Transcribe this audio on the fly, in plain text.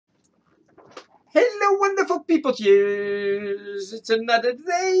Hello, wonderful people. Cheers. It's another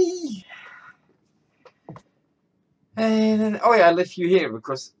day. And oh yeah, I left you here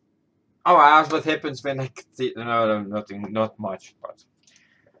because I asked what happens when I did. No, nothing, not much, but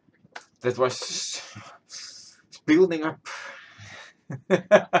that was building up.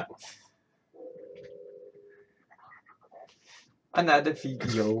 Another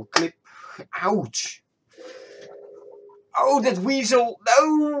video clip. Ouch! Oh, that weasel!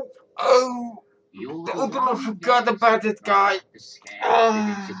 No! Oh! I forgot about that guy.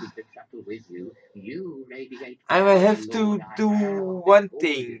 I will have to do one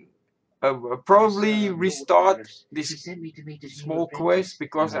thing. Probably restart this small quest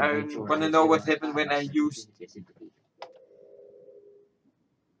because I want to know what happened when I used.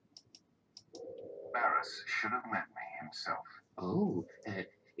 Barris should have met me himself. Oh,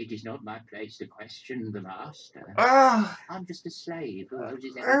 it is not my place to question the master. I'm just a slave who owes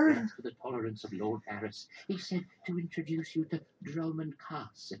his evidence for the tolerance of Lord Barris. He said to introduce you to Drummond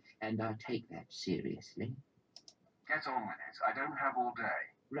Cass, and I take that seriously. Get on with it. I don't have all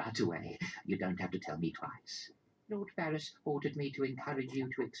day. Right away. You don't have to tell me twice. Lord Barris ordered me to encourage you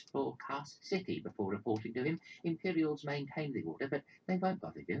to explore Cass City before reporting to him. Imperials maintain the order, but they won't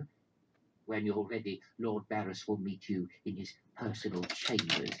bother you. When you're ready, Lord Barris will meet you in his personal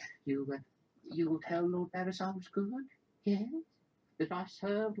chambers. You'll tell Lord Barris I was good? Yes? That I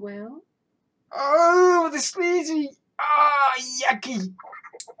served well? Oh, the sleazy! Ah, yucky!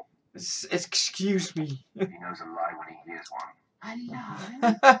 Excuse me. He knows a lie when he hears one. A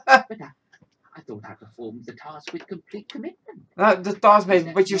lie? But I thought I performed the task with complete commitment. The task,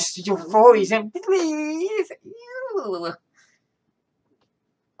 maybe, but your voice and please.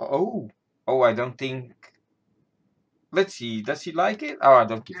 Oh, I don't think. Let's see. Does he like it? Oh, I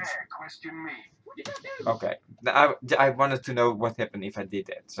don't give a shit. Question me. Okay. I wanted to know what happened if I did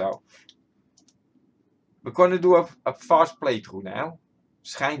that. So we're gonna do a fast playthrough now.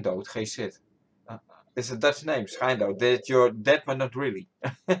 Schijndood, geen shit. It's a Dutch name, Schijndood. That you're dead, but not really.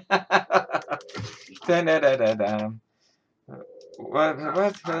 What?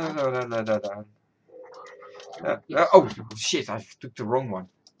 Oh shit! I took the wrong one.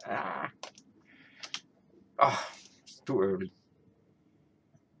 It's too early.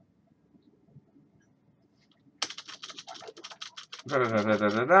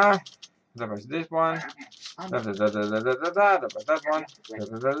 That was this one. That was that one.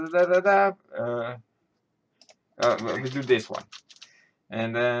 We do this one,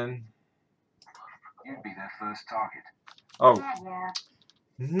 and then. You'd be their first target. Oh.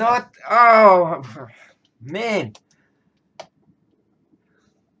 Not. Oh, man.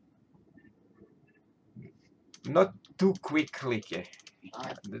 Not too quick clicky.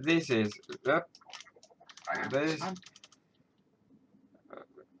 This is. This.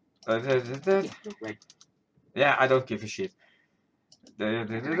 Yeah, I don't give a shit.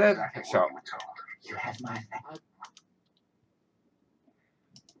 So. You have my.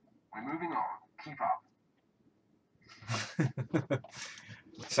 We're moving on. Keep up.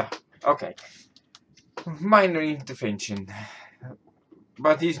 So, okay. Minor intervention.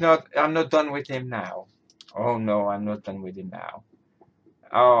 But he's not. I'm not done with him now. Oh no, I'm not done with him now.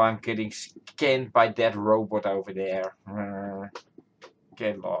 Oh, I'm getting scanned by that robot over there.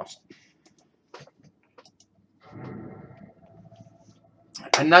 Get lost.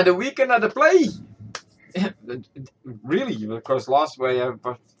 Another week, another play. Really, because last way I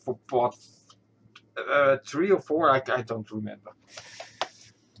for what 3 or 4, I don't remember.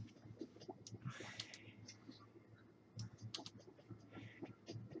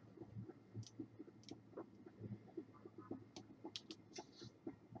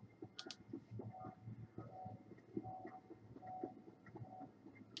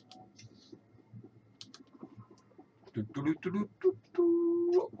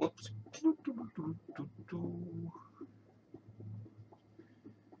 Whoops.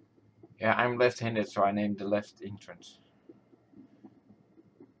 Yeah, I'm left-handed, so I named the left entrance.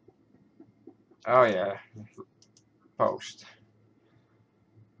 Oh yeah, post.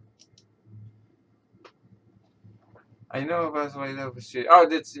 I know about what Overseer. Oh,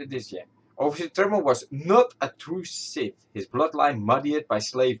 this yeah. Overseer Tremor was not a true Sith. His bloodline muddied by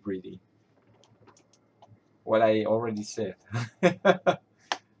slave breeding. What I already said. Can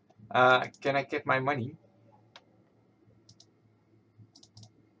I get my money?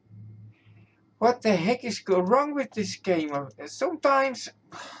 What the heck is wrong with this game? Sometimes.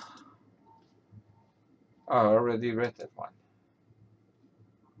 Oh, I already read that one.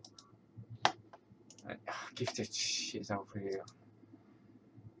 Give that shit over here.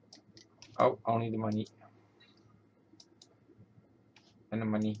 Oh, only the money. And the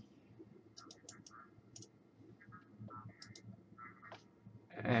money.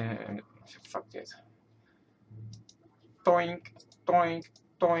 Fuck that. Toink, toink,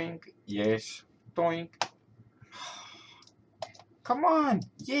 toink. Yes, toink. Come on.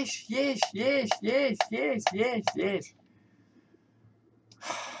 Yes, yes, yes, yes, yes, yes, yes.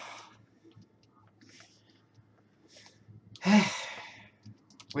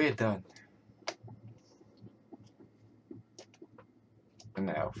 We're done.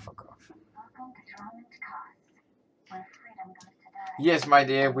 Now, fuck off. Yes, my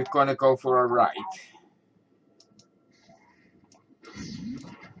dear, we're gonna go for a ride.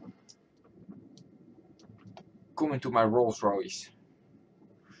 Come into my Rolls Royce.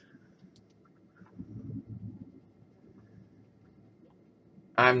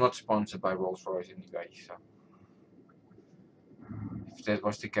 I'm not sponsored by Rolls Royce anyway, so if that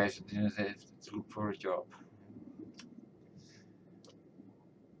was the case, I didn't have to look for a job.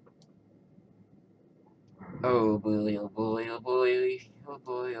 Oh boy, oh boy, oh boy, oh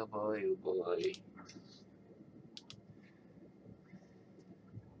boy, oh boy, oh boy.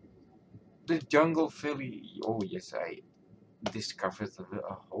 The jungle filly. Oh yes, I discovered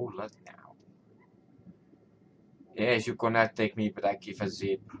a whole lot now. Yes, you cannot take me, but I give a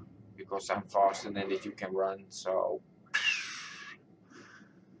zip because I'm faster than that you can run. So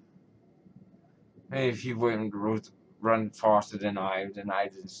if you wouldn't run faster than I, then I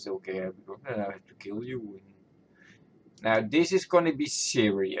didn't still care because then I have to kill you. Now this is gonna be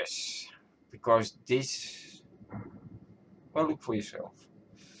serious because this. Well, look for yourself.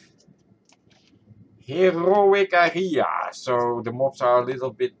 Heroic area, so the mobs are a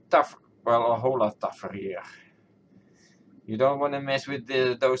little bit tougher. Well, a whole lot tougher here. You don't want to mess with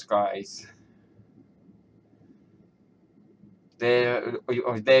those guys. They're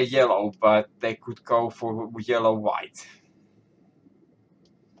yellow, but they could go for yellow-white.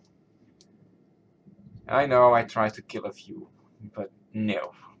 I know I tried to kill a few, but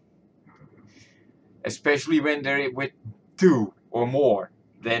no. Especially when they're with 2 or more,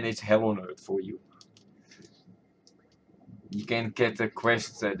 then it's hell on earth for you. You can get a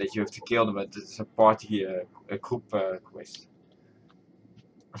quest that you have to kill them, but it's a party, a group quest.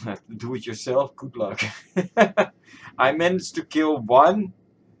 Do it yourself, good luck. I managed to kill 1,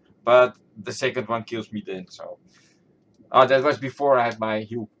 but the second one kills me then, so. That was before I had my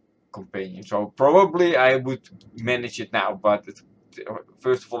heal companion, so probably I would manage it now, but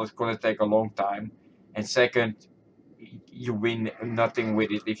first of all, it's gonna take a long time, and second, you win nothing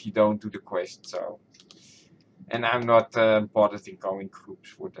with it if you don't do the quest, so. And I'm not bothered in going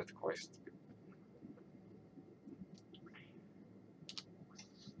groups for that quest.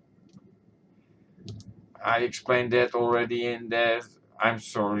 I explained that already in that, I'm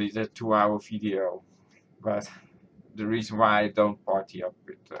sorry, that 2-hour video, but the reason why I don't party up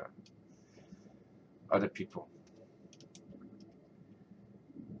with other people.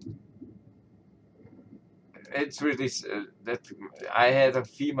 It's really that I had a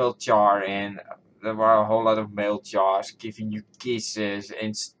female char and there were a whole lot of male chars giving you kisses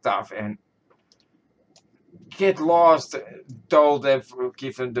and stuff, and get lost, told them,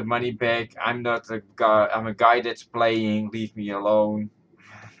 give them the money back. I'm not a guy, I'm a guy that's playing, leave me alone.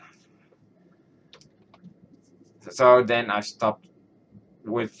 So then I stopped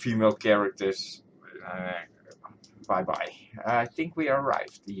with female characters. Bye bye. I think we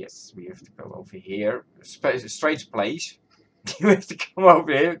arrived. Yes, we have to go over here. Strange place. You have to come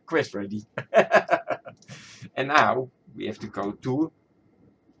over here. Quest ready. And now we have to go to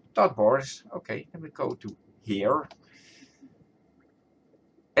dot bars. Okay, then we go to here.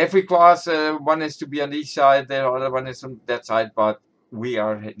 Every class, one is to be on this side, the other one is on that side, but we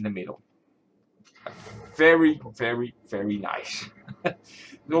are in the middle. Very, very, very nice.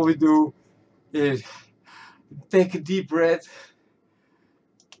 All we do is take a deep breath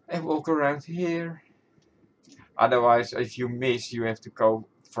and walk around here. Otherwise, if you miss, you have to go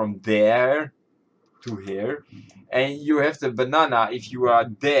from there to here. And you have the banana if you are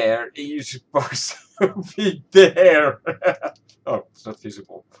there, and you're supposed to be there. Oh, it's not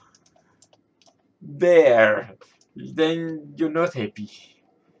visible. There. Then you're not happy.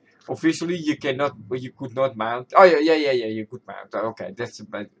 Officially, you cannot, you could not mount. Oh, yeah, you could mount. Okay, that's a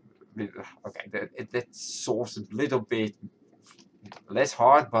bit, okay, that solves a little bit less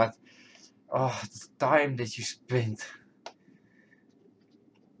hard, but oh, the time that you spent.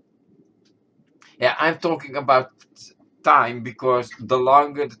 Yeah, I'm talking about time because the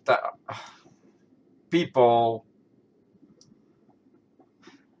longer the people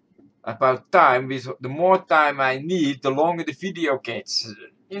about time, with the more time I need, the longer the video gets.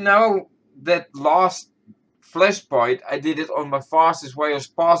 You know, that last flashpoint, I did it on my fastest way as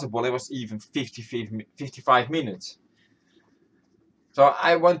possible. It was even 55 minutes. So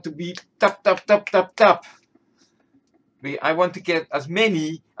I want to be top, top, top, top, top. I want to get as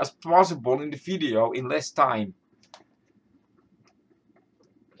many as possible in the video in less time.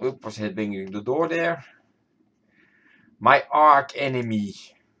 Oop, was banging the door there. My arch enemy.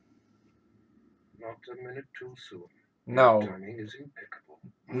 Not a minute too soon. No. Timing is impeccable.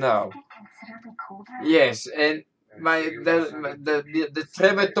 No. Get considerably colder. Yes, and the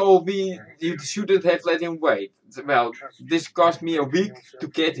Trevor told me you shouldn't have let him wait. Well, this cost me a week to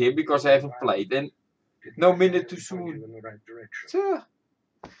get him because I haven't played, and no minute too soon. So,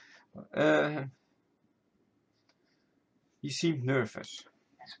 he seemed nervous.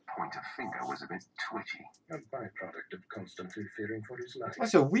 His pointer finger was a bit twitchy. A byproduct of constantly fearing for his life.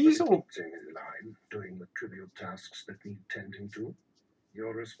 That's a weasel. Staying in line, doing the trivial tasks that need tending to.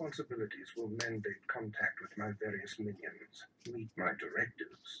 Your responsibilities will mandate contact with my various minions. Meet my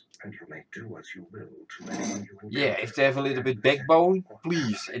directives, and you may do as you will to anyone you encounter. Yeah, if they have a little bit backbone,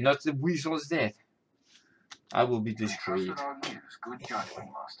 please, and not the weasel is dead. I will be discreet. Trust that I'll use good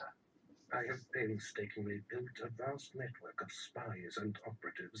judgment, Master. I have painstakingly built a vast network of spies and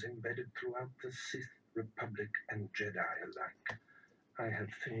operatives embedded throughout the Sith, Republic, and Jedi alike. I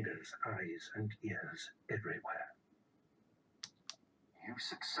have fingers, eyes, and ears everywhere. You've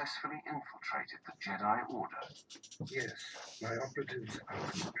successfully infiltrated the Jedi Order. Yes, my operatives are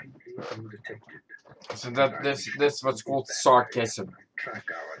completely undetected. So that's what's called sarcasm. I track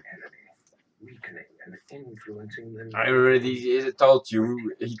our enemy, weakening and influencing them. I already told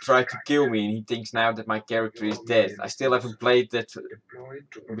you he tried to kill me, and he thinks now that my character is dead. I still haven't played that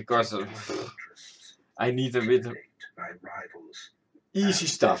because I need a bit of easy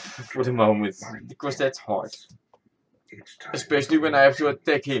stuff for the moment, because that's hard. Especially when I have to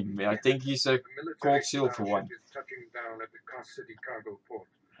attack him. I think he's a cold silver one.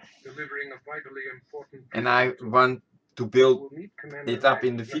 And I want to build it up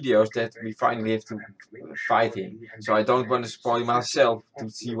in the videos that we finally have to fight him. So I don't want to spoil myself to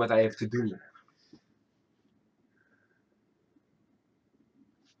see what I have to do.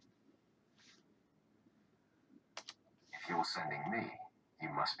 If you're sending me, you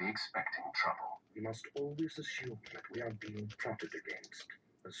must be expecting trouble. You must always assume that we are being plotted against,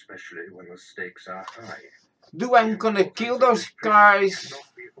 especially when the stakes are high. Do I'm gonna kill those guys?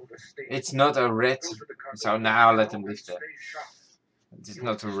 It's not a red, so now let them live there. It's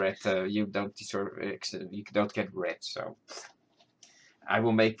not a red. You don't deserve. You don't get red, so I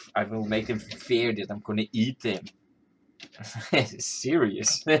will make them fear that I'm gonna eat them.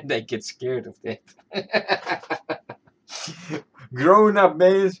 Serious? They get scared of that. Grown up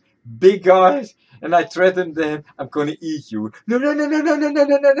men, big guys, and I threaten them. I'm gonna eat you. No, no, no, no, no, no, no,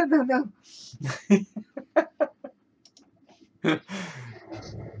 no, no, no, no, no.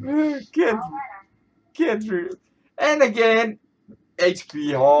 Can't real. And again,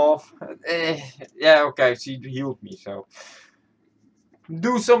 HP half. Yeah, okay, she healed me, so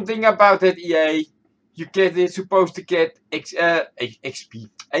do something about that, EA. You get supposed to get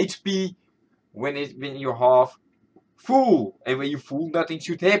HP when you're half full, and when you full, nothing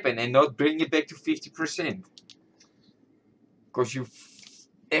should happen, and not bring it back to 50%. Because you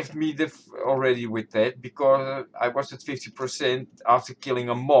effed me already with that, because I was at 50% after killing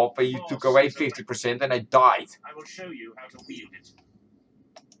a mob, and you took away 50%, and I died. I will show you how to wield it.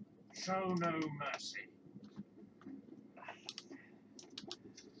 Show no mercy.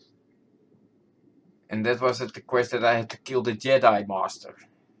 And that was at the quest that I had to kill the Jedi Master.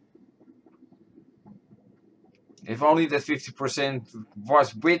 If only that 50%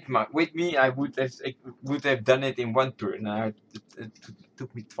 was with me, I would have done it in one turn. Now it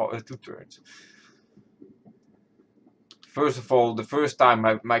took me 2 turns. First of all, the first time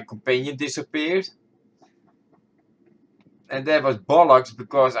my companion disappeared, and that was bollocks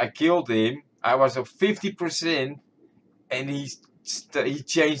because I killed him. I was at 50%, and he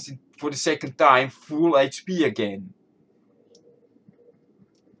changed it for the second time full HP again.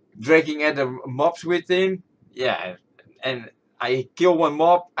 Dragging at the mobs with him. Yeah, and I kill one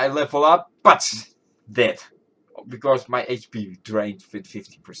mob, I level up, but dead. Because my HP drained with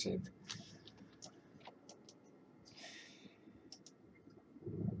 50%.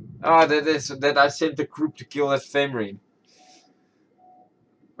 Ah, that I sent the group to kill that Femrin.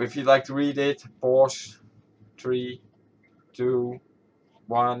 If you'd like to read it, pause. 3, 2,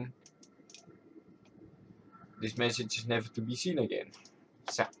 1. This message is never to be seen again.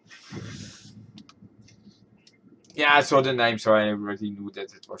 So. Yeah, I saw the name, so I already knew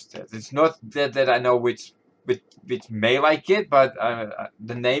that it was that. It's not that I know which mail I get, but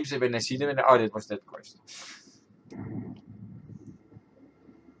the names, when I see them, oh, that was that quest.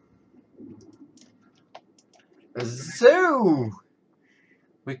 So,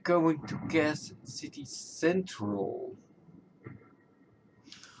 We're going to Gas City Central.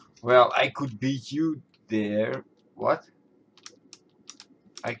 Well, I could beat you there. What?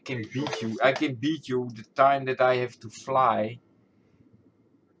 I can beat you. I can beat you the time that I have to fly.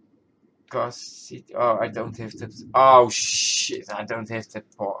 Gas City. Oh, I don't have that. Oh shit! I don't have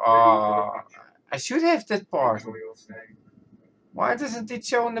that part. Oh, I should have that part. Why doesn't it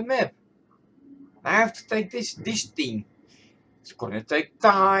show on the map? I have to take this thing. It's gonna take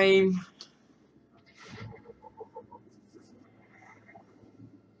time.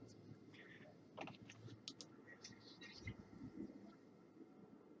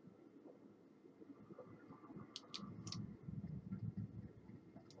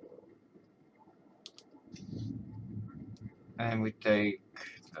 And we take.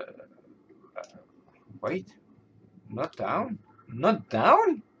 Wait, not down. Not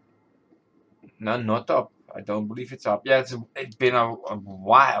down. No, not up. I don't believe it's up. Yeah, it's been a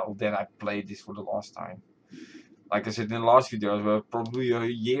while that I played this for the last time. Like I said in the last video, well, probably a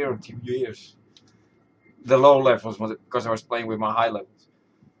year or 2 years. The low levels was because I was playing with my high levels.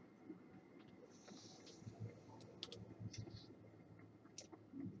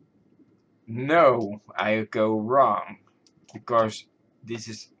 No, I go wrong because this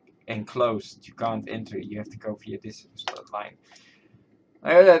is enclosed. You can't enter. You have to go via this line.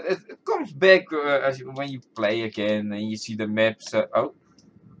 It comes back when you play again and you see the maps. Oh,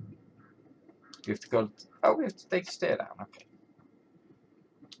 you have to go. Oh, we have to take the stair down. Okay.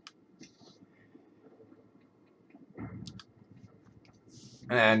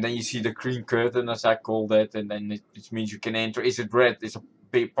 And then you see the green curtain, as I call that, and then it means you can enter. Is it red? It's a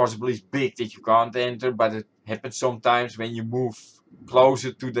big, possibly it's big that you can't enter, but it happens sometimes when you move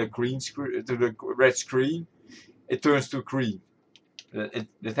closer to the green screen, to the red screen, it turns to green.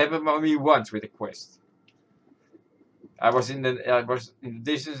 It happened to me once with a quest. I was in the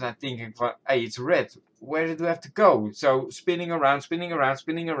distance, and thinking, hey, it's red. Where do I have to go? So spinning around, spinning around,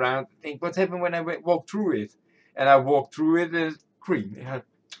 spinning around. Think what happened when I walked through it, and I walked through it and green.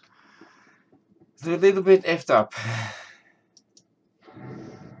 It's a little bit effed up.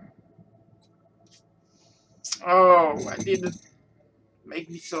 Oh, I didn't make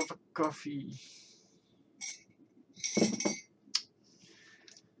myself a coffee.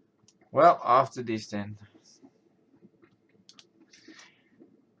 Well, after this then.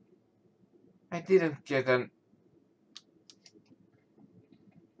 I didn't get a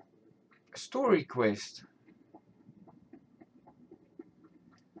story quest.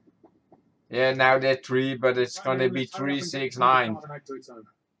 Yeah, now they're 3, but it's gonna be 3, 6, 9.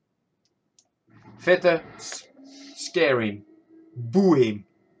 Vette, scare him. Boo him.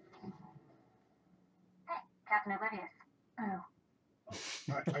 Captain Oblivious. Oh.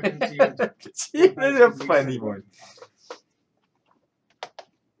 I didn't see you. See, that's a funny one.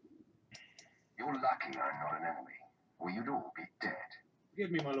 You're lucky I'm not an enemy, or you'd all be dead.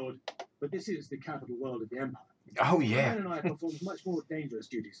 Forgive me, my lord, but this is the capital world of the Empire. Oh, My yeah. men and I have performed much more dangerous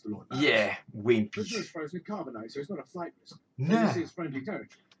duties for Lord Barrows. Yeah, wimpy. Prisoners frozen in carbonite, so it's not a flight risk. No. This is friendly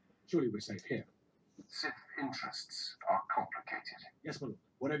territory. Surely we're safe here. Sith interests are complicated. Yes, my lord.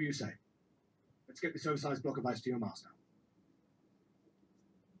 Whatever you say. Let's get this oversized block of ice to your master.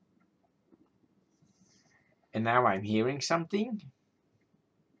 And now I'm hearing something.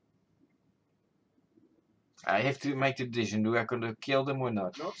 I have to make the decision. Do I gonna kill them or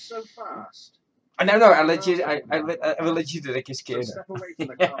not? Not so fast. No, I'll let you. I will let you do that. Get So scared. step away from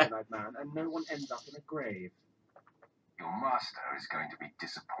the carbonite man, and no one ends up in a grave. Your master is going to be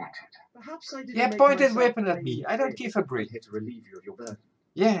disappointed. Perhaps I didn't Yeah, make point that myself weapon at me. I don't plain give a I'm break. here to relieve you of your burden.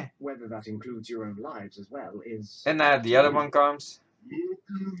 Yeah. Whether that includes your own lives as well is... And now the other one comes.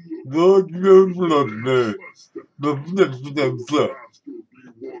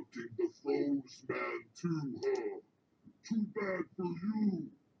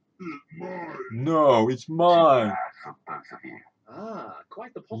 No, it's mine. Bad for both of you. Ah,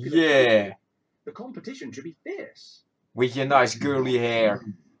 quite the popular... Yeah, The competition should be fierce. with your nice curly hair.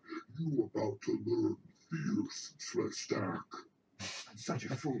 You about to learn fierce slash dark. I'm such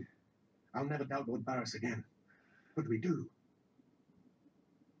a fool. I'll never doubt Lord Barrows again. But we do.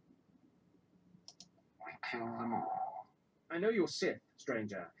 We kill them all. I know you're Sith,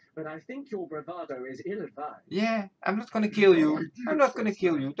 stranger, but I think your bravado is ill-advised. Yeah, I'm not gonna kill you. I'm not gonna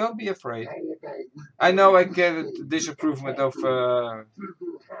kill you. Don't be afraid. How about we I know I get the disapproval of, figure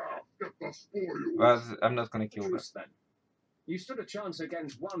half, get the spoils? but I'm not gonna kill them. Truce, then. You stood a chance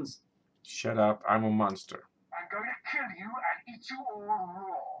against one's... Shut up, I'm a monster. I'm going to kill you and eat you all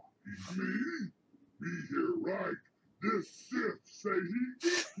raw. Me? Me here, right? This Sith say he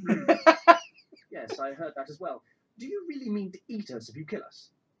eat me. Yes, I heard that as well. Do you really mean to eat us if you kill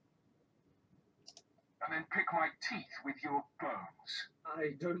us? And then pick my teeth with your bones.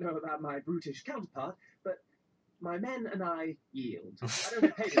 I don't know about my brutish counterpart, but my men and I yield. I don't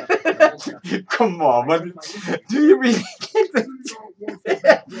get paid enough for that stuff. Come on, what, do you really get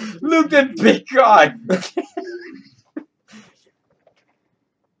that? Look at big guy.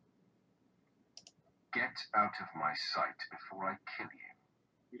 Get out of my sight before I kill you.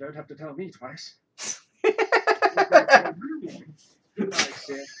 You don't have to tell me twice. Goodbye,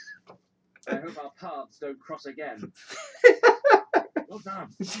 Sith. I hope our paths don't cross again. Well done.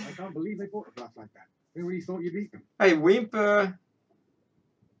 I can't believe they bought a bluff like that. We really thought you'd beat them. Hey, Wimp. Oh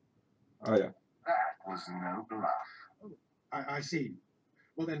yeah. That was no bluff. I see.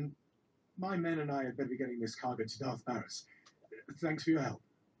 Well then, my men and I had better be getting this cargo to Darth Barris. Thanks for your help.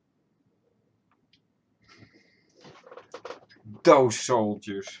 Those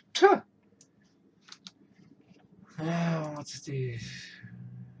soldiers. Tuh. What's this?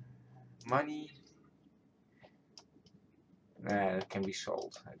 Money. Nah, that can be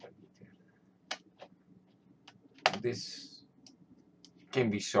sold. I don't need that. This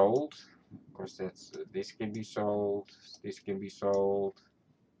can be sold. Of course, that's this can be sold. This can be sold.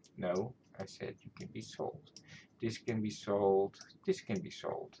 No, I said you can be sold. This can be sold. This can be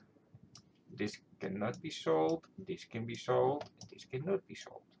sold. This cannot be sold. This can be sold. This cannot be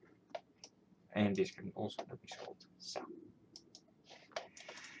sold. And this can also not be sold. So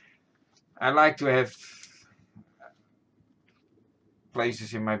I like to have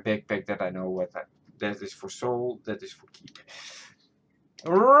places in my backpack that I know what that is for sold, that is for keep.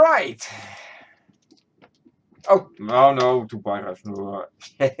 Right. Oh no, to buy us no.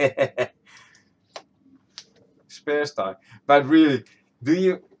 Spare time. But really, do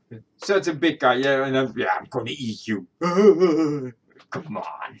you? Such a big guy, yeah, and I'm gonna eat you. Come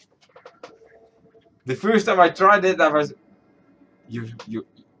on. The first time I tried it, I was, you're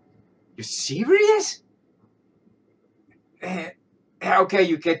serious? Okay,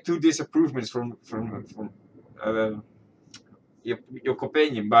 you get 2 disapprovements from your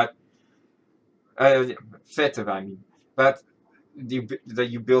companion, but Vetter, I mean, but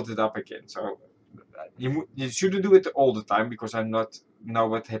you built it up again. So you shouldn't do it all the time because I'm not know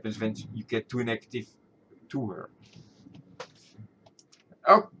what happens when you get too negative to her.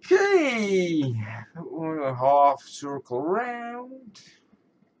 Okay, half circle round.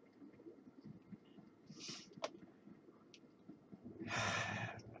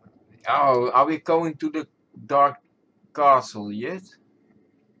 Oh, are we going to the dark castle yet?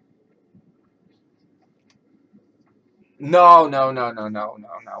 No.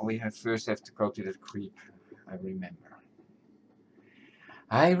 We first have to go to that creek. I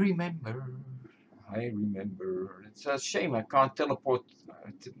remember. It's a shame I can't teleport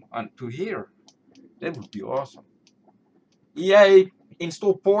to here. That would be awesome. EA,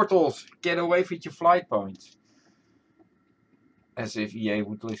 install portals. Get away with your flight points. As if EA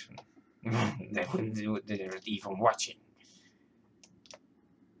would listen. They wouldn't do it. They're not even watching.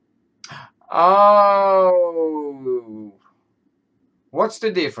 Oh. What's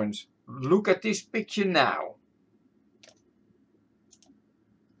the difference? Look at this picture now.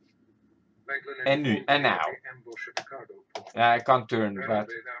 And now. I can't turn, but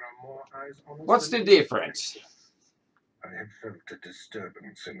what's the difference? I have felt a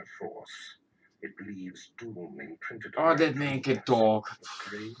disturbance in the force. It leaves doom imprinted. Oh, that man can talk.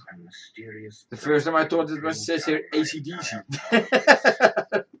 The first time I thought it was says here ACDC.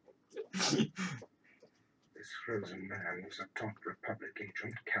 This frozen man was a top Republic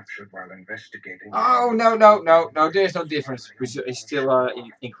agent captured while investigating. Oh, no, there's no difference. It's still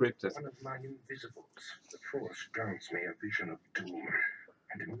encrypted. One of my invisibles. The force grants me a vision of doom.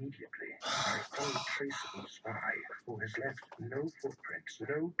 And immediately, my untraceable spy, who has left no footprints,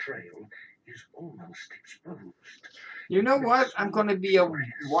 no trail, is almost exposed. You know what? I'm gonna be a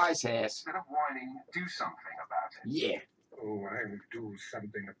wise ass. Instead of whining, do something about it. Yeah. Oh, I'll do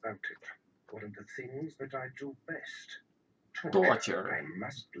something about it. One of the things that I do best. Torture. I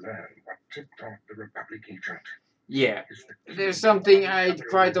must learn what tipped off the Republic agent. Yeah. There's something I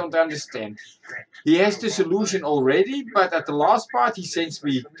quite don't understand. He has the solution already, but at the last part he sends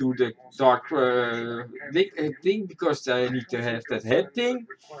me to the dark thing because I need to have that head thing.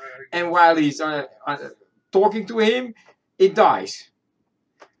 And while he's talking to him, it dies.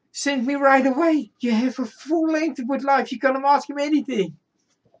 Send me right away. You have a full length with life. You can ask him anything.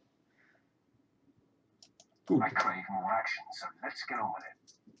 Good. I crave more action, so let's get on with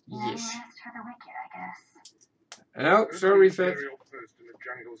it. Yes. Rest for the wicked, I guess. No, sorry, Fed. Imperial post in the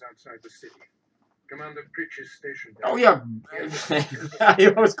jungles outside the city. Commander Pritch's station. Oh yeah, I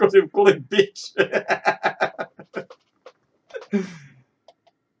almost got him call him bitch. I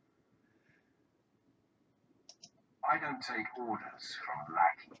don't take orders from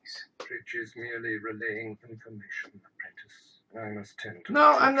lackeys. Rich is merely relaying information, apprentice. I must tend to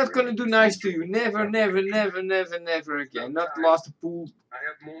No, the I'm not gonna treachery do of nice to you. procedure. Never, never, never, never, never again. Not the last pool. I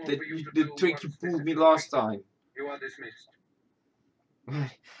have more The, for you to the do trick you once this pulled is me last complete. time. You are dismissed.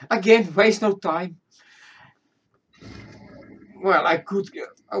 Again, waste no time. Well, I could.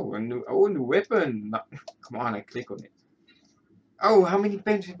 Oh, a new weapon. No, come on, I click on it. Oh, how many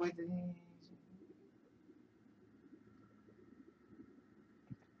pens have I?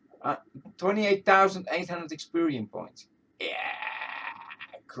 28,800 experience points. Yeah,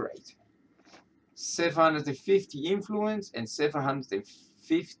 great. 750 influence and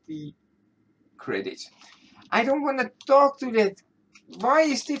 750 credits. I don't want to talk to that. Why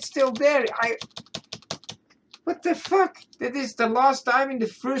is it still there? What the fuck? That is the last time in the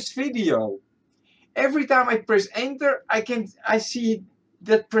first video. Every time I press enter, I see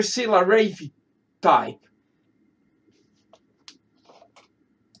that Priscilla Ravy type.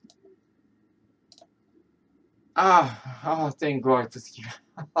 Oh, thank God.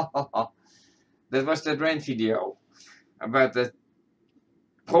 That was that rant video about that.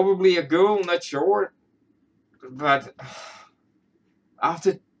 Probably a girl, not sure. But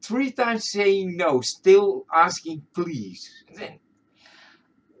after 3 times saying no, still asking please. Then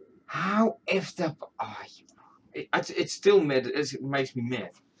how effed up are you? It's still mad. It makes me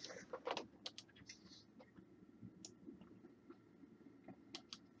mad.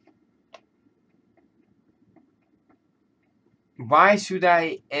 Why should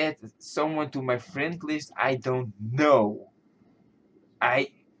I add someone to my friend list? I don't know.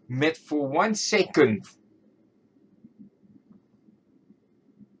 I met for 1 second.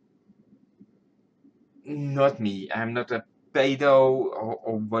 Not me. I'm not a pedo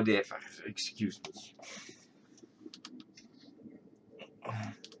or whatever. Excuse me.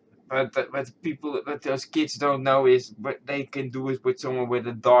 But people, what those kids don't know is what they can do is with someone with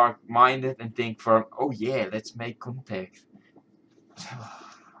a dark minded and think from, oh yeah, let's make contact.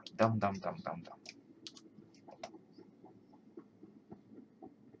 Dumb.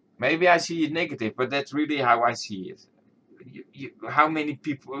 Maybe I see it negative, but that's really how I see it. How many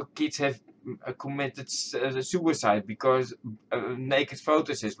kids have committed suicide because naked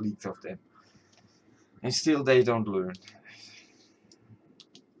photos is leaked of them, and still they don't learn.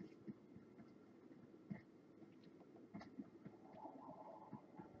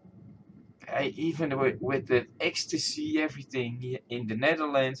 Even with the ecstasy, everything in the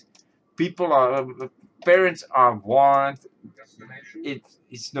Netherlands, parents are warned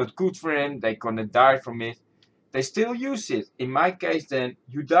it's not good for them. They're gonna die from it. They still use it. In my case, then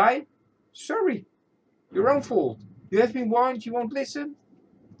you die. Sorry, your own fault. You have been warned. You won't listen.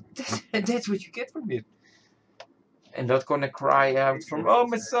 And that's what you get from it. And not gonna cry out from, oh,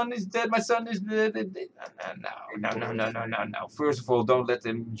 my son is dead. My son is dead. No. First of all, don't let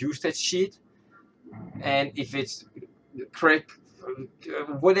them use that shit. And if it's crack,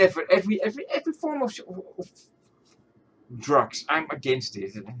 whatever, every form of drugs, I'm against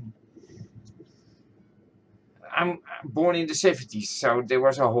it. I'm born in the 70s, so there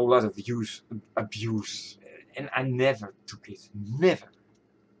was a whole lot of abuse, and I never took it. Never.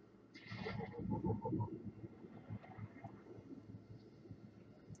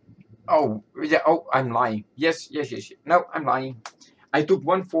 Oh, yeah, oh, I'm lying. Yes. No, I'm lying. I took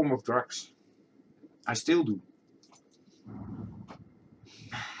 1 form of drugs. I still do.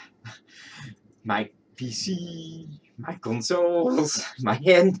 My PC, my consoles, my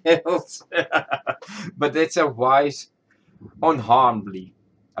handhelds. But that's a wise, unharmly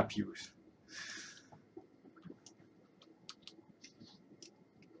abuse.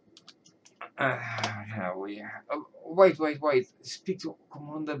 Oh yeah. Oh, wait. Speak to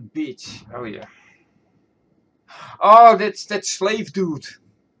Commander Bitch. Oh yeah. Oh, that's that slave dude.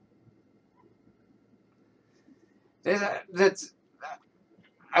 That's.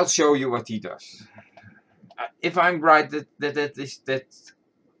 I'll show you what he does. If I'm right, that is that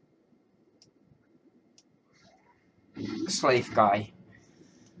slave guy.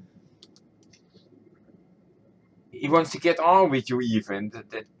 He wants to get on with you even.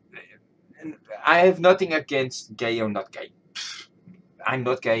 And I have nothing against gay or not gay. I'm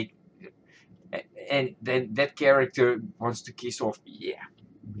not gay. And then that character wants to kiss off. Yeah,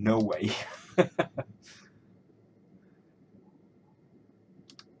 no way.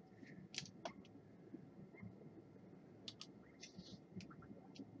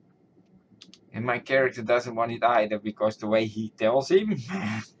 And my character doesn't want it either because the way he tells him.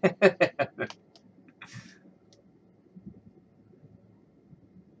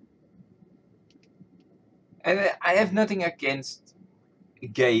 And I have nothing against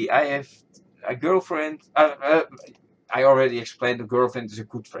gay. I have a girlfriend. I already explained a girlfriend is a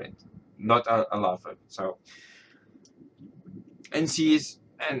good friend, not a lover. So, and she is,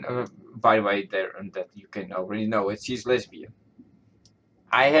 and by the way, there and that you can already know it. She's lesbian.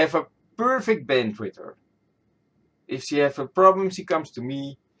 I have a perfect band with her. If she have a problem, she comes to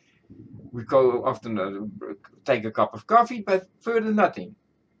me. We go often take a cup of coffee, but further nothing.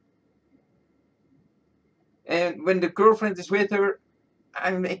 And when the girlfriend is with her,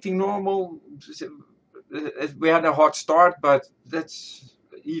 I'm acting normal. We had a hot start, but that's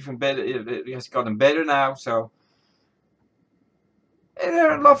even better. It has gotten better now. So, and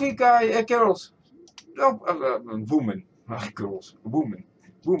they're lovely girls. No, women, not girls, women,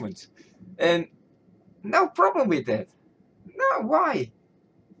 and no problem with that. No, why?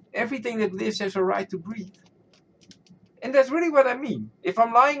 Everything that lives has a right to breathe, and that's really what I mean. If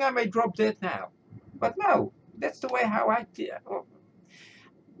I'm lying, I may drop dead now, but no, that's the way how I.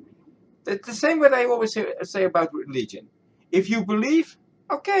 That's the same what I always say about religion. If you believe,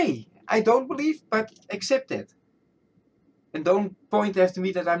 okay. I don't believe, but accept it. And don't point after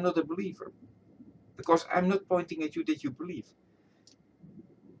me that I'm not a believer. Because I'm not pointing at you that you believe.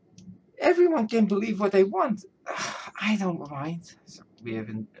 Everyone can believe what they want. I don't mind. So we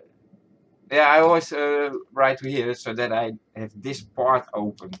haven't. Yeah, I always write to here so that I have this part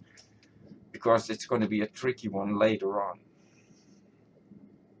open. Because it's going to be a tricky one later on.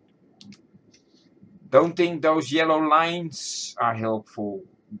 Don't think those yellow lines are helpful.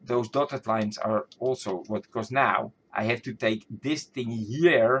 Those dotted lines are also what, because now I have to take this thing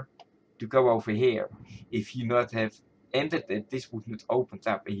here to go over here. If you not have entered it, this would not opened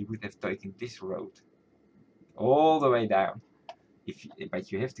up and you would have taken this road all the way down.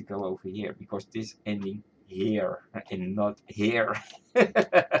 But you have to go over here because this ending here and not here.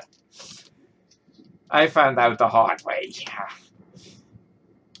 I found out the hard way.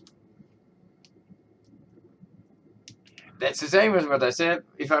 That's the same as what I said.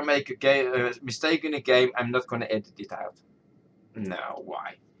 If I make a mistake in a game, I'm not going to edit it out. No,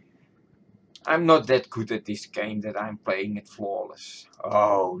 why? I'm not that good at this game that I'm playing it flawless.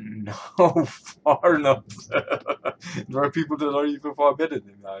 Oh no, far not. There are people that are even far better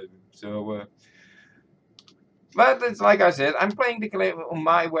than I do. So, but it's like I said, I'm playing the game on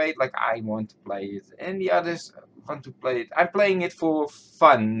my way, like I want to play it, and the others want to play it. I'm playing it for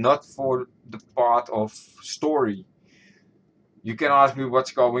fun, not for the part of story. You can ask me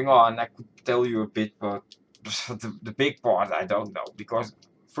what's going on. I could tell you a bit, but the big part I don't know because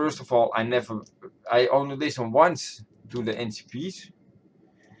first of all, I only listen once to the NCPs.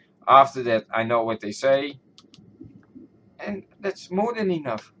 After that, I know what they say, and that's more than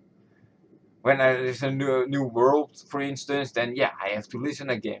enough. When there's a new world, for instance, then yeah, I have to listen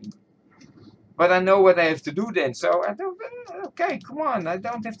again. But I know what I have to do then, so I don't. Okay, come on, I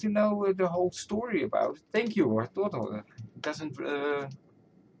don't have to know the whole story about it. Thank you. I thought it doesn't.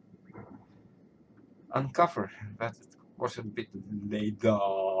 Uncover, but it was a bit later.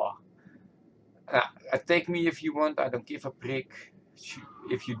 Take me if you want, I don't give a prick.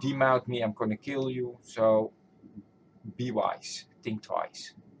 If you demount me, I'm gonna kill you, so be wise, think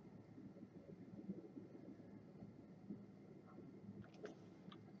twice.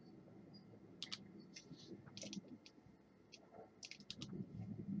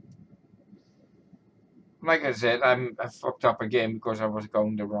 Like I said, I fucked up again because I was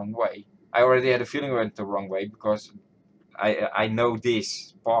going the wrong way. I already had a feeling I went the wrong way because I know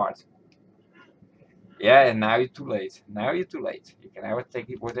this part. Yeah, and now you're too late. Now you're too late. You can never take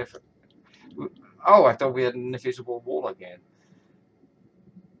it, whatever. Oh, I thought we had an invisible wall again.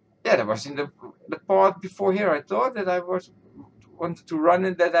 Yeah, that was in the part before here. I thought that I wanted to run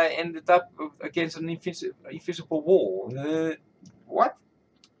and that I ended up against an invisible wall. What?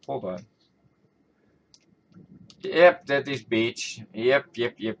 Hold on. Yep, that is beach. Yep.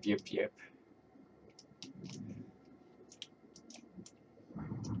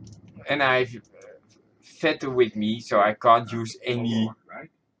 And I've Feta with me, so I can't use any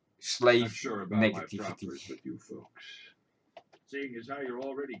slave negativity. With you folks. Seeing as how you're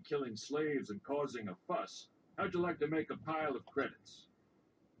already killing slaves and causing a fuss, how'd you like to make a pile of credits?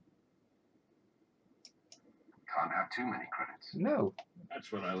 Can't have too many credits. No.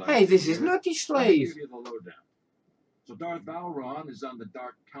 That's what I like. Hey, this is not the slave. Give you the lowdown. So Darth Valron is on the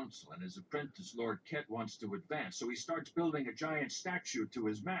Dark Council, and his apprentice Lord Ket wants to advance, so he starts building a giant statue to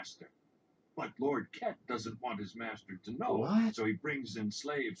his master. But Lord Ket doesn't want his master to know, What? so he brings in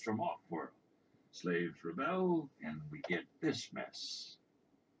slaves from off-world. Slaves rebel, and we get this mess.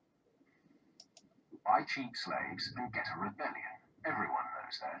 Buy cheap slaves and get a rebellion. Everyone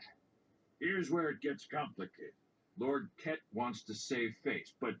knows that. Here's where it gets complicated. Lord Kett wants to save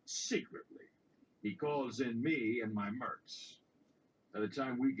face, but secretly. He calls in me and my mercs. By the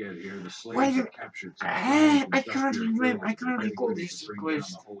time we get here, the slaves are captured. I can't remember. I can't recall this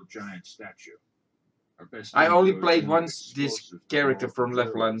quest. The whole giant statue. Our best I only antidote played is once this explosive character power from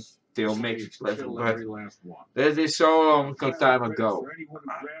level drills. until Slaves next level, kill but every last one. that is so long File time credits ago. For anyone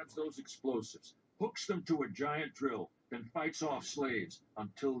who grabs those explosives, hooks them to a giant drill, then fights off slaves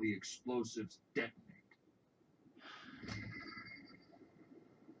until the explosives detonate.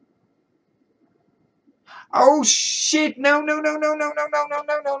 Oh shit! No! No!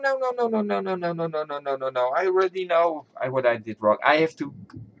 I already know what I did wrong. I have to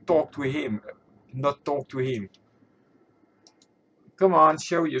talk to him, not talk to him. Come on,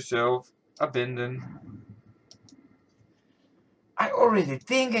 show yourself. Abandon. I already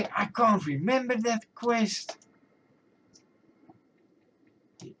think I can't remember that quest.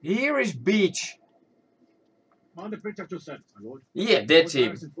 Here is Beach. Commander, protect yourself, my lord. Yeah, that's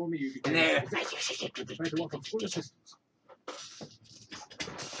him. Informed me you And became prepare to offer full assistance.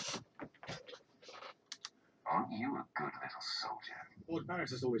 Aren't you a good little soldier? Lord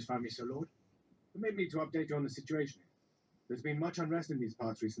Paris has always found me so, Lord. Permit me to update you on the situation. There's been much unrest in these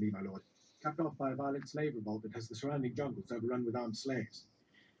parts recently, my lord, capped off by a violent slave revolt that has the surrounding jungles overrun with armed slaves.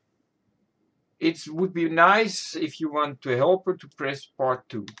 It would be nice if you want to help her to press part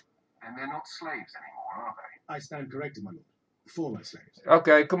 2. And they're not slaves anymore, are they? I stand corrected, my lord. Former slaves.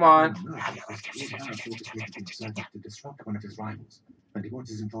 Okay, come on. Lord Paris orchestrated the insurgents to disrupt one of his rivals, and he wants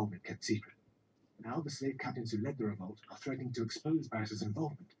his involvement kept secret. Now the slave captains who led the revolt are threatening to expose Barris's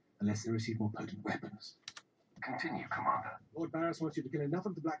involvement unless they receive more potent weapons. Continue, Commander. Lord Barris wants you to kill enough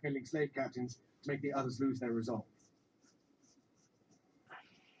of the blackmailing slave captains to make the others lose their resolve.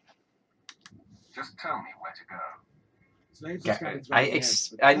 Just tell me where to go. Slaves Yeah, are scattered throughout the area,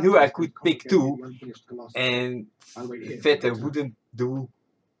 but I knew I others could can pick confiscate 2, the unfinished colossus. and I'll wait here. Vetter wouldn't do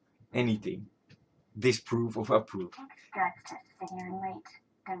anything. Disprove of approve. Takes guts to sit here and wait,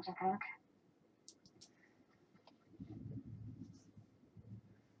 don't you think?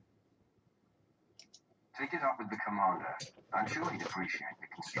 Take it up with the Commander. I'm sure he'd appreciate the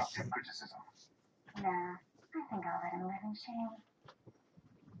constructive criticism. Nah, I think I'll let him live in shame.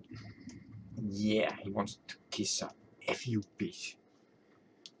 Yeah, he wants to kiss her. F you, bitch.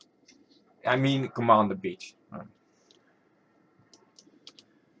 I mean, Commander, bitch.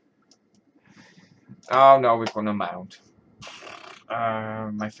 Oh no, we're gonna mount.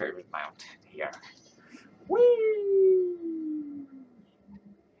 My favorite mount here. Whee!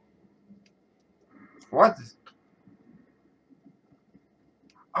 What?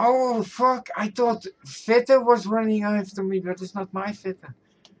 Oh fuck! I thought Vetter was running after me, but it's not my Vetter.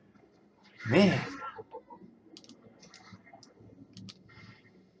 Man.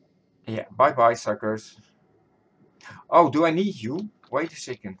 Yeah, bye bye, suckers. Oh, do I need you? Wait a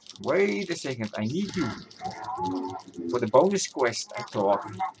second. Wait a second. I need you. For the bonus quest, I thought.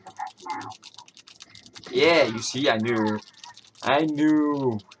 Yeah, you see, I knew. I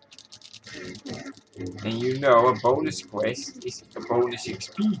knew. And you know, a bonus quest is a bonus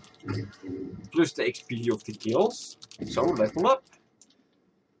XP. Plus the XP of the kills. So level up.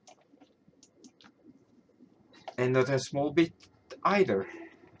 And not a small bit either.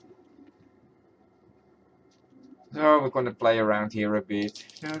 So we're gonna play around here a bit.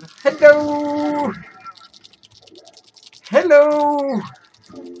 Hello! Hello!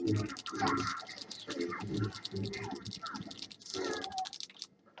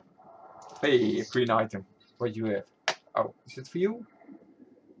 Hey, a green item. What do you have? Oh, is it for you?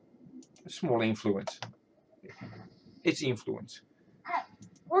 A small influence. It's influence.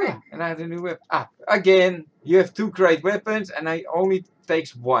 Oh yeah, and I have a new weapon. Ah, again, you have 2 great weapons and I only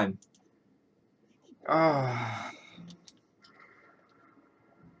takes 1. Ah.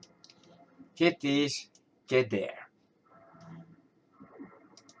 Get this, get there.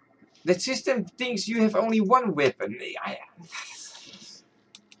 That system thinks you have only 1 weapon.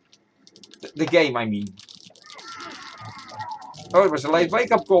 The game, I mean. Oh, it was a late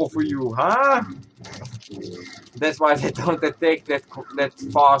wake-up call for you, huh? That's why they don't attack that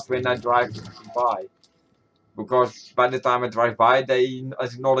fast when I drive by. Because by the time I drive by, they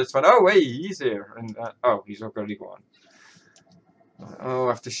acknowledge that, oh, hey, he's here. And, oh, he's already gone. Oh, I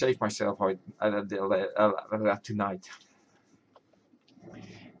have to save myself tonight.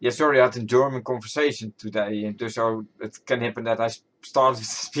 Yeah, sorry, I had a German conversation today, and so it can happen that I started to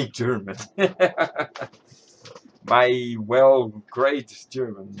speak German. My great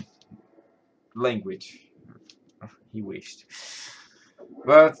German language, he wished.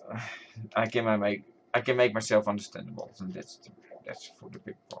 But I can make myself understandable, and that's for the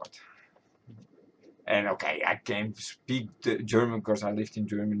big part. And okay, I can speak the German because I lived in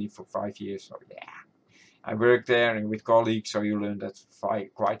Germany for 5 years. So yeah, I worked there and with colleagues, so you learn that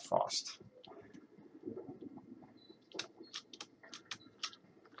quite fast.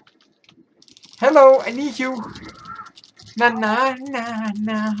 Hello, I need you. Na na na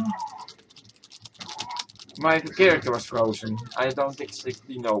na. My character was frozen. I don't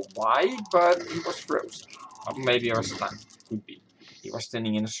exactly know why, but he was frozen. Or maybe he was stunned. Could be. He was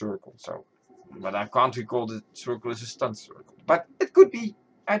standing in a circle, so. But I can't recall the circle is a stunned circle. But it could be.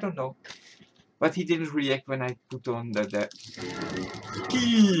 I don't know. But he didn't react when I put on the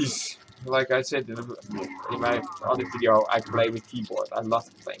keys. Like I said in my other video, I play with keyboard. I love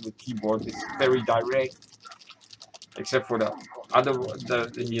playing with keyboard. It's very direct. Except for the other,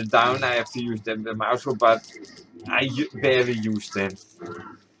 the down, I have to use the mouse wheel, but I barely use them.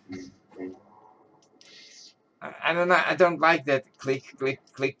 I don't know. I don't like that click, click,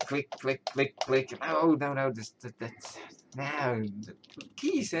 click, click, click, click, click. No, no, no. That's no the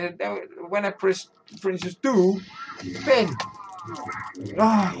keys. When I press, for instance, 2, pen.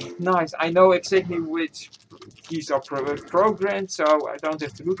 Oh, nice. I know exactly which keys are programmed, so I don't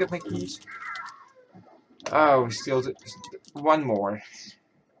have to look at my keys. Oh, still one more.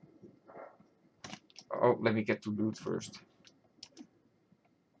 Oh, let me get to loot first.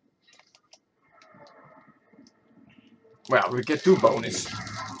 Well, we get 2 bonus.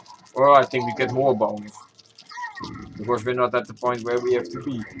 Or I think we get more bonus. Because we're not at the point where we have to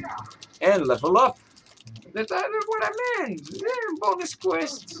be. And level up. That's what I meant. Yeah, bonus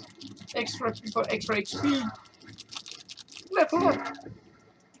quests. Extra people, extra XP. Level up.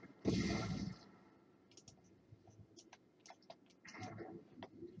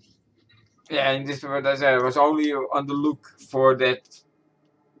 Yeah, and this what I said. I was only on the look for that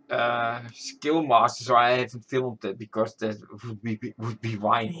skill master, so I haven't filmed it because that would be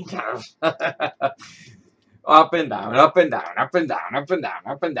whining. Up and down, up and down, up and down, up and down,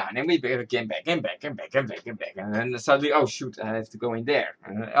 up and down, and we came back and back and back and back and back, and then suddenly, oh shoot, I have to go in there.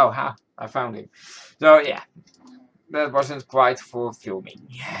 And oh, ha, I found him. So yeah, that wasn't quite for filming.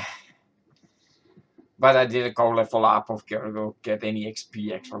 But I didn't go level up or get any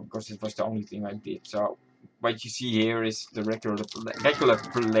XP extra because it was the only thing I did. So what you see here is the regular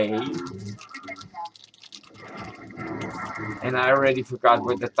play. And I already forgot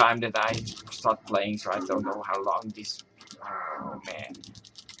what the time that I start playing, so I don't know how long this. Oh man!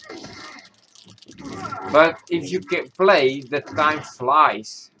 But if you can play, the time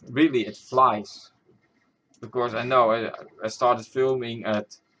flies. Really, it flies. Because I know I started filming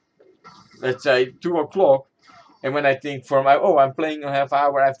at, let's say, 2 o'clock, and when I think for my I'm playing a half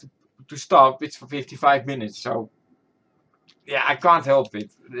hour, I have to stop. It's for 55 minutes, so. Yeah, I can't help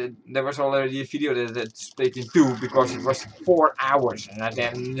it. There was already a video that split in 2 because it was 4 hours, and I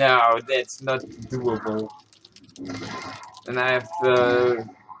said, no, that's not doable. And I have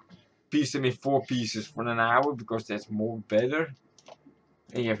pieced them in 4 pieces for an hour because that's more better.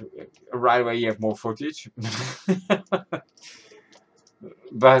 And you have right away you have more footage.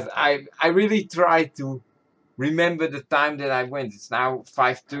 But I really try to remember the time that I went. It's now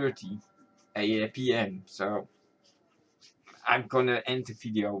 5:30 p.m. So I'm gonna end the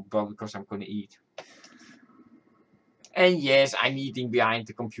video, but because I'm gonna eat. And yes, I'm eating behind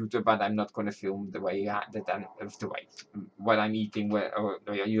the computer, but I'm not gonna film the way that I have to wait. What I'm eating,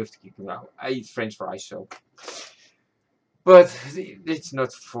 you have to keep it out. I eat French fries, so. But it's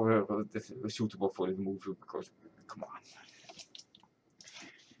not suitable for the movie because, come on.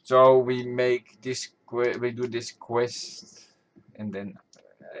 So we make this, we do this quest, and then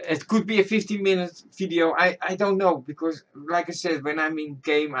it could be a 15-minute video. I don't know because, like I said, when I'm in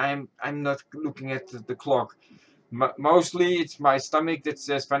game, I'm not looking at the clock. Mostly it's my stomach that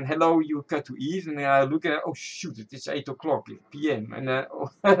says, "Van, hello, you got to eat," and then I look at it. Oh shoot! It's 8 o'clock p.m. and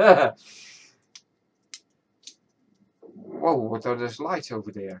whoa! What are those lights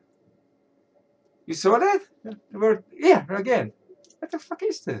over there? You saw that? Yeah, again. What the fuck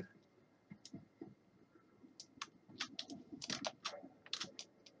is that?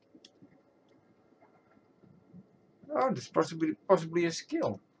 Oh, that's possibly a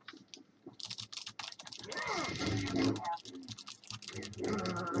skill.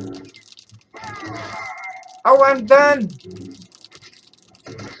 Oh, I'm done.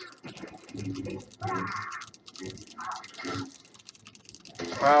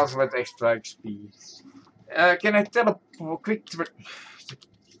 Well, with extra XP. Can I teleport quick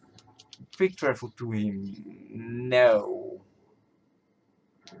travel to him? No.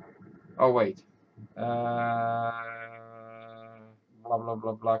 Oh wait. Blah blah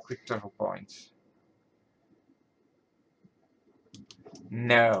blah blah. Quick travel points.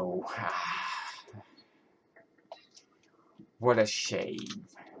 No. What a shame.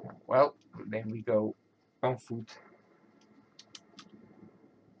 Well, then we go on foot.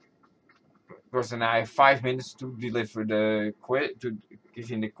 Because then I have 5 minutes to deliver the quest, to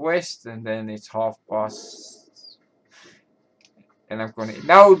give in the quest, and then it's 1:30. And I'm gonna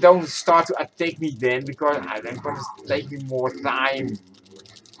no, don't start to attack me then, because I'm gonna take me more time.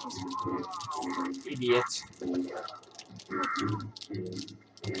 Idiot.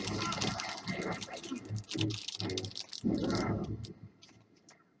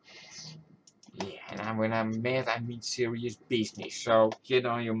 Yeah, and when I'm mad, I mean serious business. So get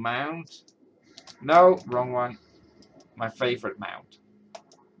on your mount. No, wrong one. My favorite mount.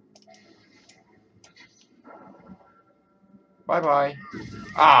 Bye bye.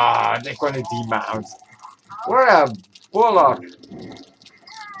 Ah, they're gonna demount. What a bullock.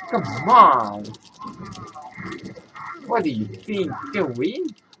 Come on. What do you think? You can win?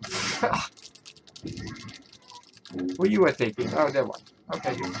 Who you were taking? Oh, that one.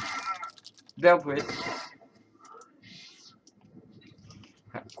 Okay. Dealt with.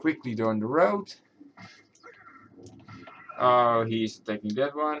 Quickly down the road. Oh, he's taking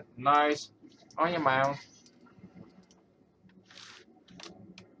that one. Nice. On your mount.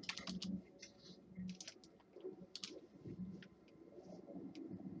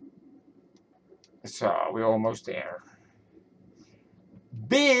 So, we're almost there.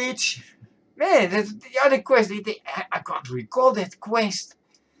 Bitch! Man, that's the other quest. I can't recall that quest.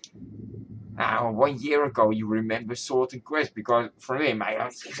 Now, 1 year ago, you remember Sword and Quest, because for him,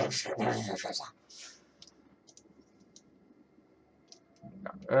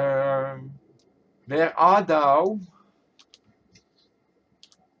 there are though.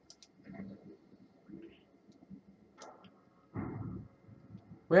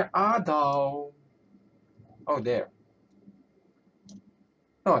 Where are thou? Oh, there.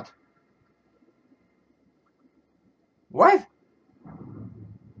 Not. What?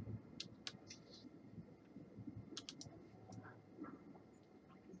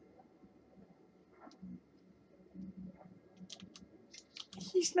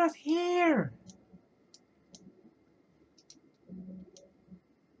 He's not here.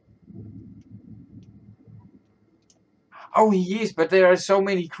 Oh, he is, but there are so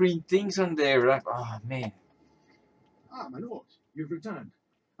many green things on there. Oh, man. Ah, my lord, you've returned.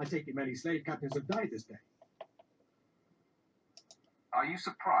 I take it many slave captains have died this day. Are you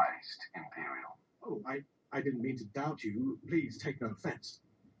surprised, Imperial? Oh, I didn't mean to doubt you. Please take no offense.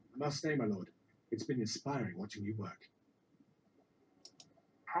 I must say, my lord, it's been inspiring watching you work.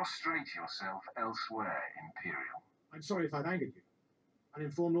 Prostrate yourself elsewhere, Imperial. I'm sorry if I've angered you. I'll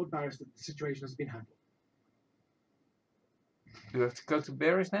inform Lord Barris that the situation has been handled. Do we have to go to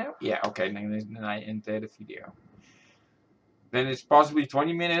Barris now? Yeah, okay, then I end the video. Then it's possibly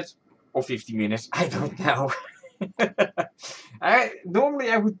 20 minutes or 50 minutes. I don't know.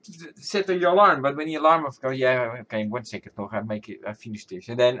 Normally I would set the alarm, but when the alarm would go, yeah, okay, 1 second nog, I finish this.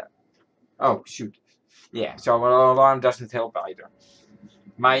 And then, oh, shoot. Yeah, so an alarm doesn't help either.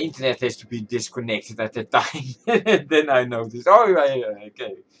 My internet has to be disconnected at that time. Then I notice, oh, yeah,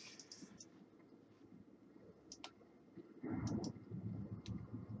 okay.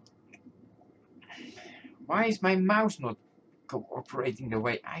 Why is my mouse not cooperating the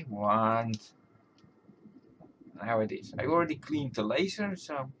way I want? Now it is. I already cleaned the laser,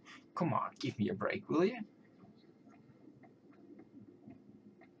 so come on, give me a break, will you?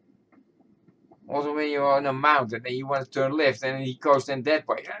 Also, when you're on a mountain and you want to turn left and he goes then that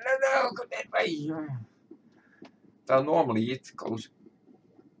way. No, go that way. So normally it goes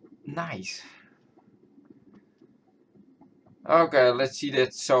nice. Okay, let's see that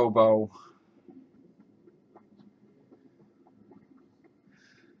Sobo.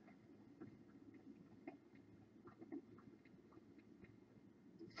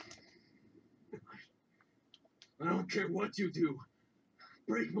 I don't care what you do.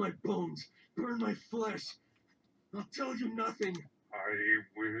 Break my bones, burn my flesh. I'll tell you nothing. I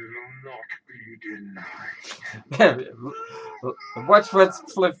will not be denied. Watch what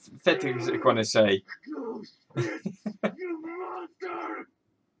Fetty is gonna say. No, shit, you monster!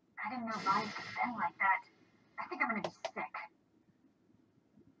 I didn't know vibes could bend like that. I think I'm gonna be sick.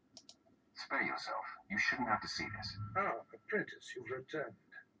 Spare yourself. You shouldn't have to see this. Ah, apprentice, you've returned.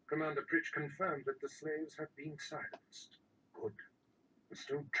 Commander Pritch confirmed that the slaves have been silenced. Good. I'm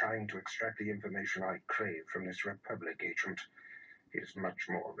still trying to extract the information I crave from this Republic agent. He is much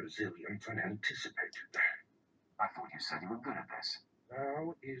more resilient than anticipated. I thought you said you were good at this.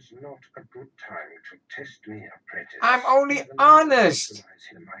 Now is not a good time to test me, apprentice. I'm only honest.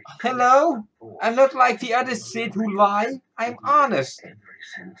 Hello? I'm not like the other Sith who lie. I'm honest. Every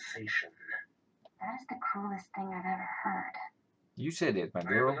sensation. That is the cruelest thing I've ever heard. You said it, my I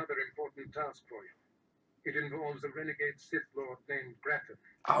have girl. another important task for you. It involves a renegade Sith Lord named Gratham.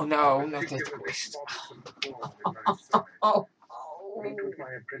 Oh no, A not that particularly quest. bothersome thorn in my side. Oh, Meet with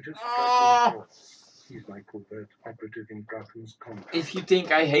my apprentice, oh. Striking. He's my covert operative in Gratham's compound. If you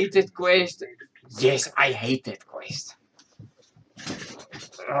think I hate that quest, yes, I hate that quest.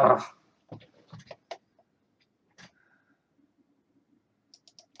 Ugh.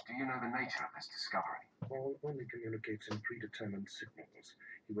 Do you know the nature of this discovery? Paul only communicates in predetermined signals.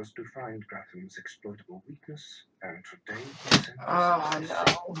 He was to find Gratham's exploitable weakness, and today he sent Oh us.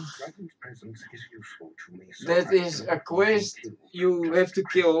 no. Gratham's presence is useful to me. So That I is don't a want quest. him killed. You Just have to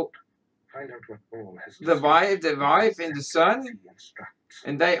kill find out what Paul has the wife discovered. and the son, He instructs.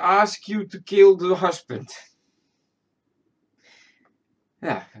 and they ask you to kill the husband.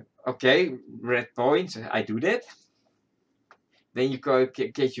 Yeah, okay, red points, I do that. Then you go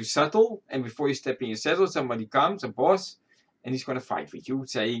get your saddle, and before you step in your saddle, somebody comes, a boss, and he's gonna fight with you,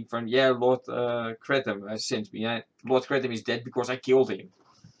 saying from, yeah, Lord Kratom sent me. Lord Kratom is dead because I killed him.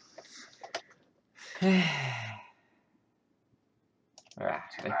 Thank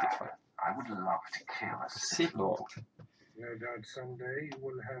you for I would love to kill a Sith Lord. No doubt someday you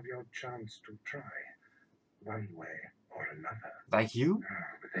will have your chance to try, one way or another. Like you?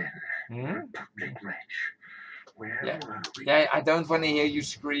 But then, Hmm? Republic Wretch, where Yeah. were we? Yeah, I don't want to hear you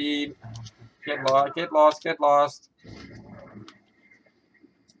scream. Get lost, get lost, get lost.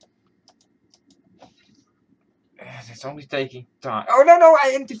 It's only taking time. Oh no, no,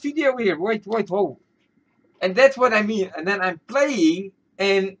 I end the video here. Wait, whoa. And that's what I mean. And then I'm playing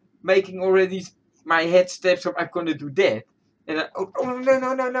and making already my head steps up. I'm gonna do that. And oh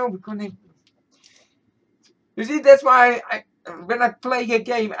no, we're gonna. You see, that's why I when I play a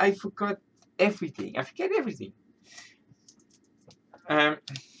game, I forgot everything. I forget everything.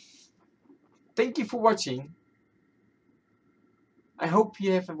 Thank you for watching. I hope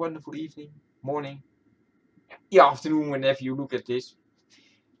you have a wonderful evening, morning, afternoon, whenever you look at this.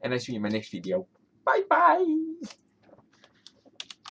 And I see you in my next video. Bye bye.